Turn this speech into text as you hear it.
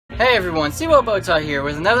Hey everyone, Cwheel Bowtie here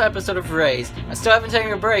with another episode of Raze. I still haven't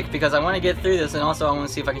taken a break because I want to get through this, and also I want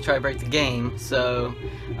to see if I can try to break the game. So,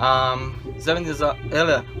 we have studied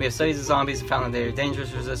the zombies and found that they are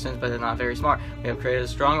dangerous resistance, but they're not very smart. We have created a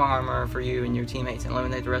strong armor for you and your teammates and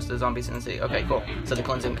eliminate the rest of the zombies in the city. Okay, cool. So the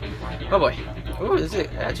cleansing. Oh boy. Ooh, this is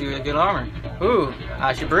actually a good armor. Ooh,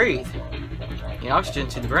 I should breathe. The oxygen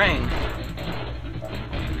to the brain.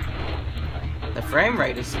 The frame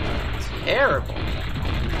rate is terrible.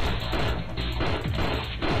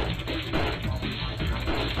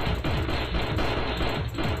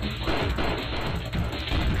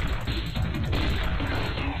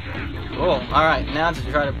 Cool. Alright, now to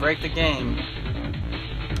try to break the game.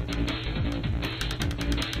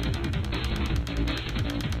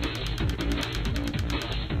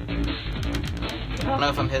 I don't know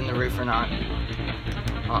if I'm hitting the roof or not.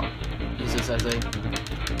 Oh, use this as a...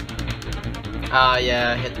 Ah,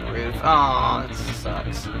 yeah, I hit the roof. Aw, that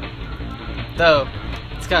sucks. Though,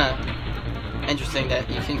 it's kind of interesting that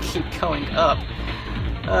you can keep going up.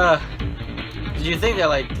 Did you think that,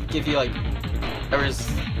 like, give you, like,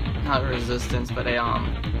 not resistance, but a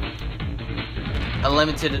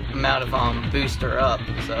limited amount of, booster up,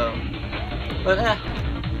 so... But,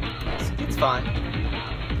 it's fine.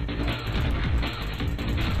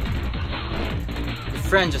 Your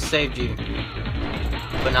friend just saved you.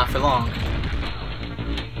 But not for long.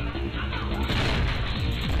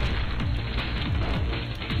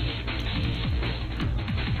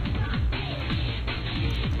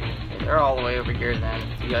 They're all the way over here then.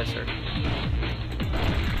 You guys are...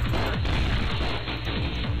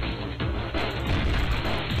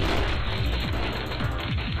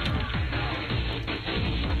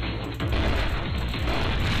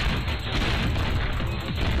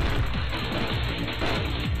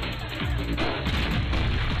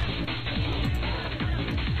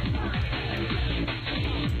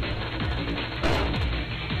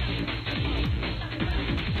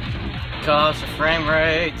 Gosh, the frame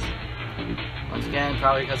rate. Once again,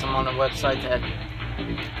 probably because I'm on a website that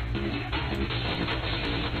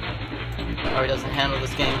probably doesn't handle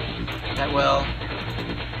this game that well.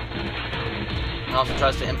 And also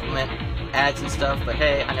tries to implement ads and stuff, but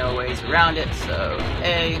hey, I know ways around it, so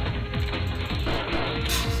hey.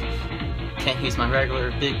 Can't use my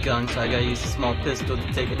regular big gun, so I gotta use a small pistol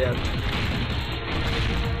to take it out.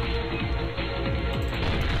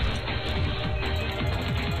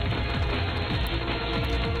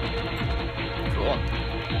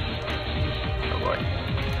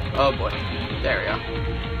 Oh boy, there we go.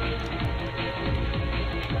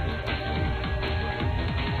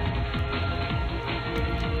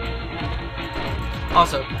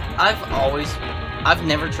 Also, I've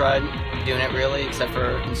never tried doing it really, except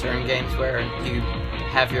for in certain games where you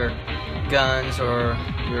have your guns or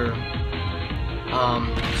your,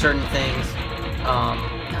 certain things,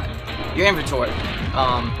 your inventory,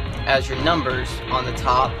 as your numbers on the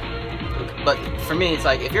top. But for me, it's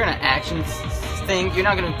like, if you're in an action thing, you're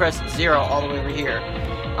not going to press 0 all the way over here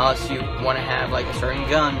unless you want to have like a certain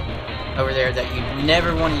gun over there that you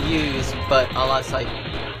never want to use, but unless like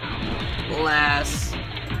last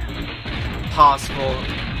possible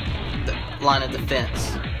line of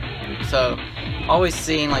defense. So always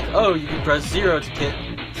seeing like, oh, you can press 0 to get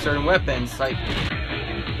certain weapons, like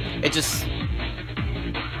it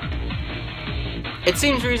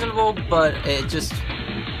seems reasonable, but it just...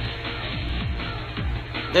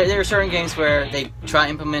 There are certain games where they try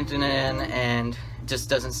implementing it in, and it just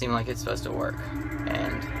doesn't seem like it's supposed to work.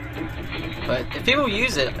 But if people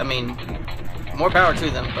use it, I mean, more power to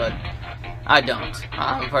them, but I don't.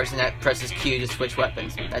 I'm a person that presses Q to switch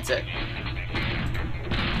weapons. That's it.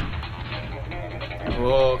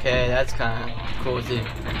 Okay, that's kind of cool to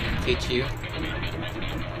teach you.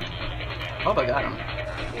 Hope I got him.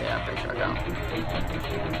 Yeah, I'm pretty sure I got him.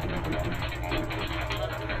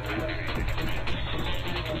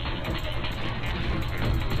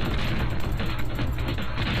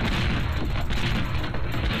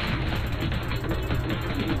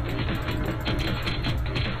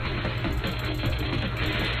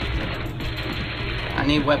 I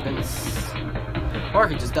need weapons, or I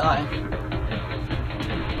could just die.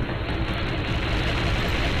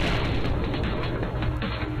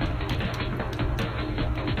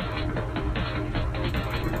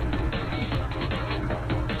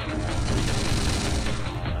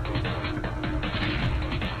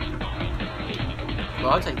 Well,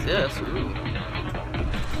 I'll take this. Ooh.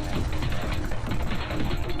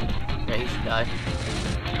 Yeah, you should die.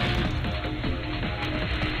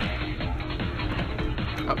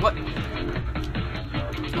 What? I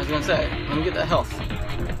was gonna say, let me get that health.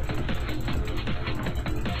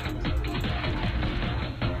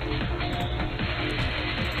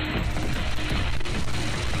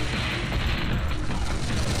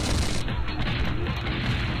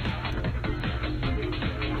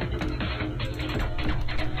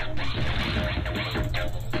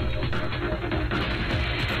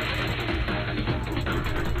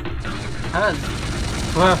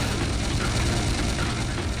 Well.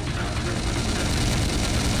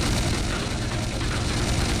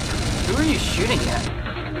 Who are you shooting at?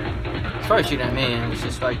 He's probably shooting at me, and it's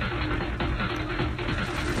just like...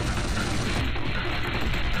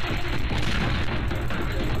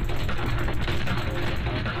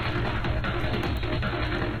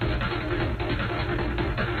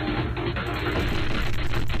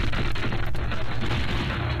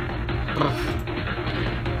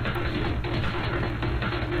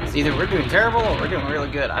 It's either we're doing terrible or we're doing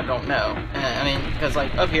really good. I don't know. I mean, because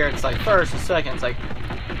like up here it's like first and second. It's like,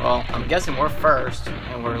 well, I'm guessing we're first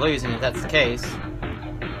and we're losing if that's the case.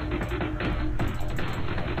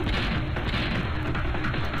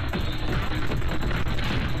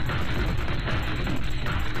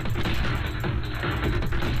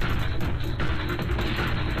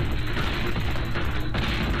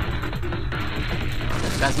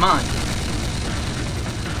 This guy's mine.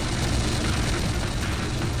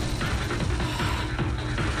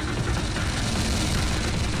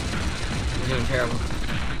 Doing terrible.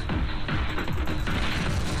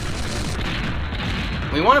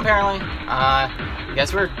 We won apparently. I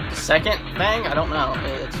guess we're second thing? I don't know.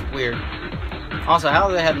 It's weird. Also, how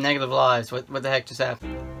do they have negative lives? What the heck just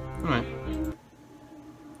happened? Alright.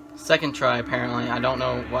 Second try apparently. I don't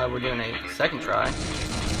know why we're doing a second try.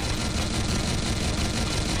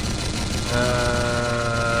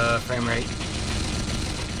 Frame rate.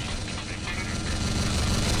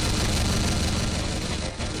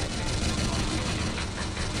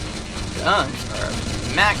 Guns are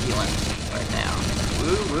immaculate right now.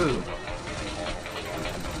 Woo woo.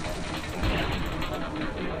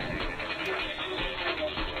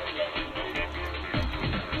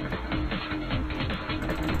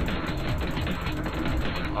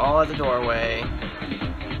 All at the doorway.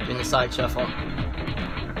 In the side shuffle.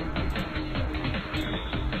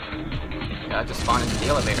 Yeah, I just spawned into the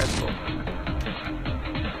elevator. That's cool.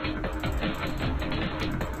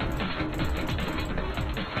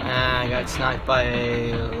 I got sniped by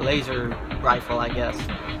a laser rifle, I guess.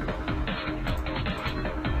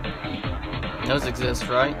 Those exist,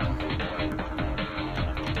 right?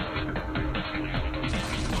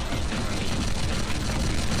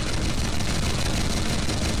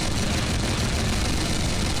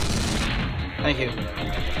 Thank you.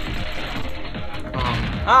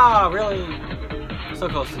 Ah, really? So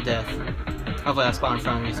close to death. Hopefully I spawn in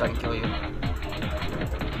front of you so I can kill you.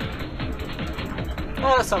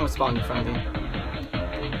 Oh, someone spawned in front of you.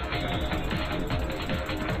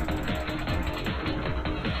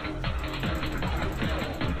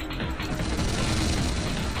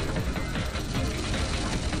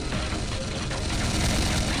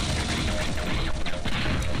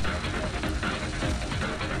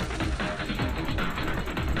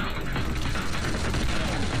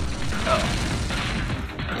 Oh.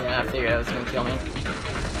 Yeah, I figured that was gonna kill me.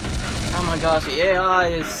 Oh my gosh, the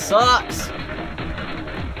AI sucks!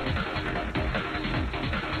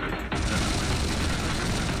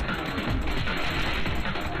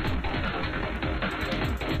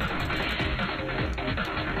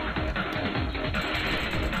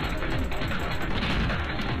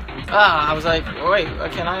 Ah, I was like, wait,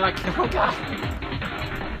 can I not kill my guy?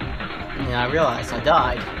 Yeah, I realized I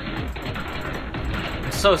died.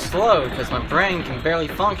 I'm so slow because my brain can barely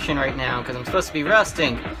function right now because I'm supposed to be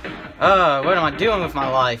resting. What am I doing with my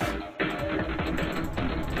life?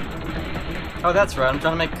 Oh, that's right, I'm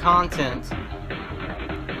trying to make content.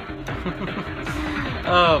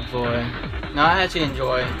 Oh boy. No, I'm actually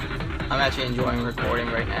enjoying recording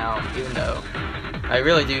right now, even though I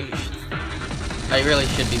really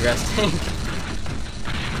should be resting.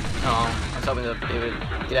 Oh, I was hoping that it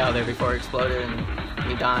would get out of there before it exploded and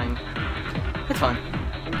me dying. It's fine.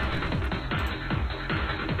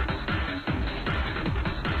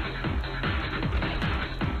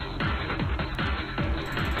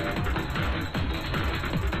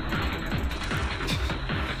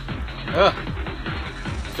 Ugh.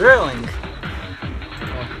 Thrilling.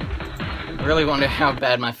 I really wonder how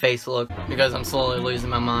bad my face looked because I'm slowly losing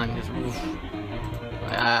my mind. Just, oof.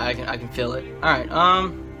 I can feel it. Alright,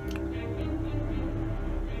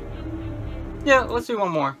 yeah, let's do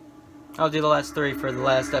one more. I'll do the last 3 for the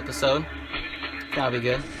last episode. That'll be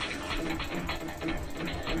good.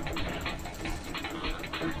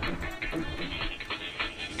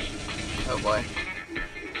 Oh boy.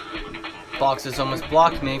 Boxes almost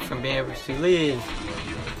blocked me from being able to leave.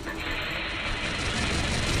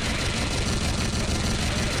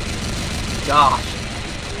 Gosh.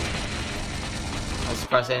 I was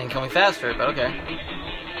surprised they didn't kill me faster, but okay.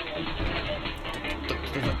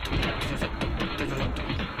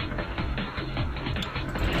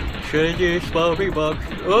 Should do slow beatbox.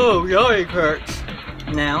 Oh, yawing hurts.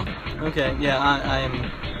 Now, okay, yeah, I'm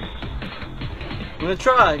gonna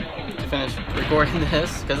try to finish recording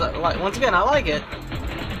this because, once again, I like it,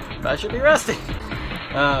 but I should be resting.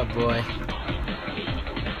 Oh boy.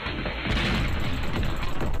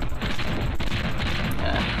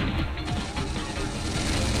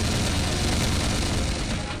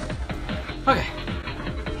 Okay.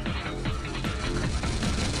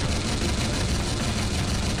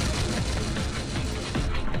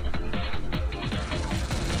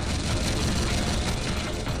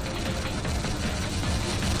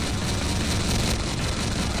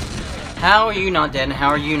 How are you not dead, and how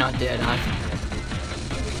are you not dead?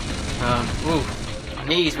 Ooh, my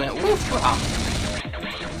knees went woof.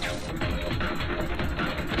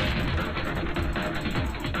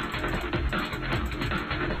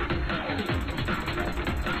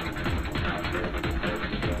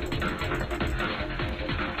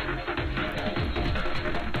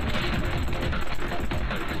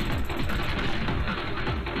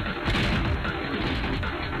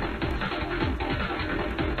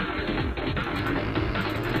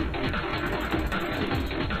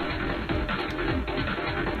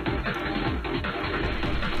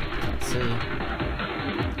 See.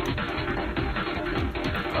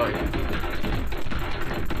 Oh yeah.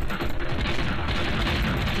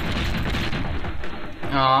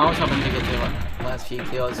 Oh, I was hoping to get the last few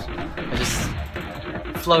kills. I'm just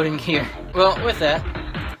floating here. Well, with that,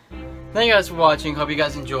 thank you guys for watching. Hope you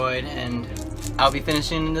guys enjoyed, and I'll be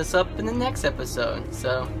finishing this up in the next episode.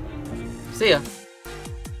 So, see ya.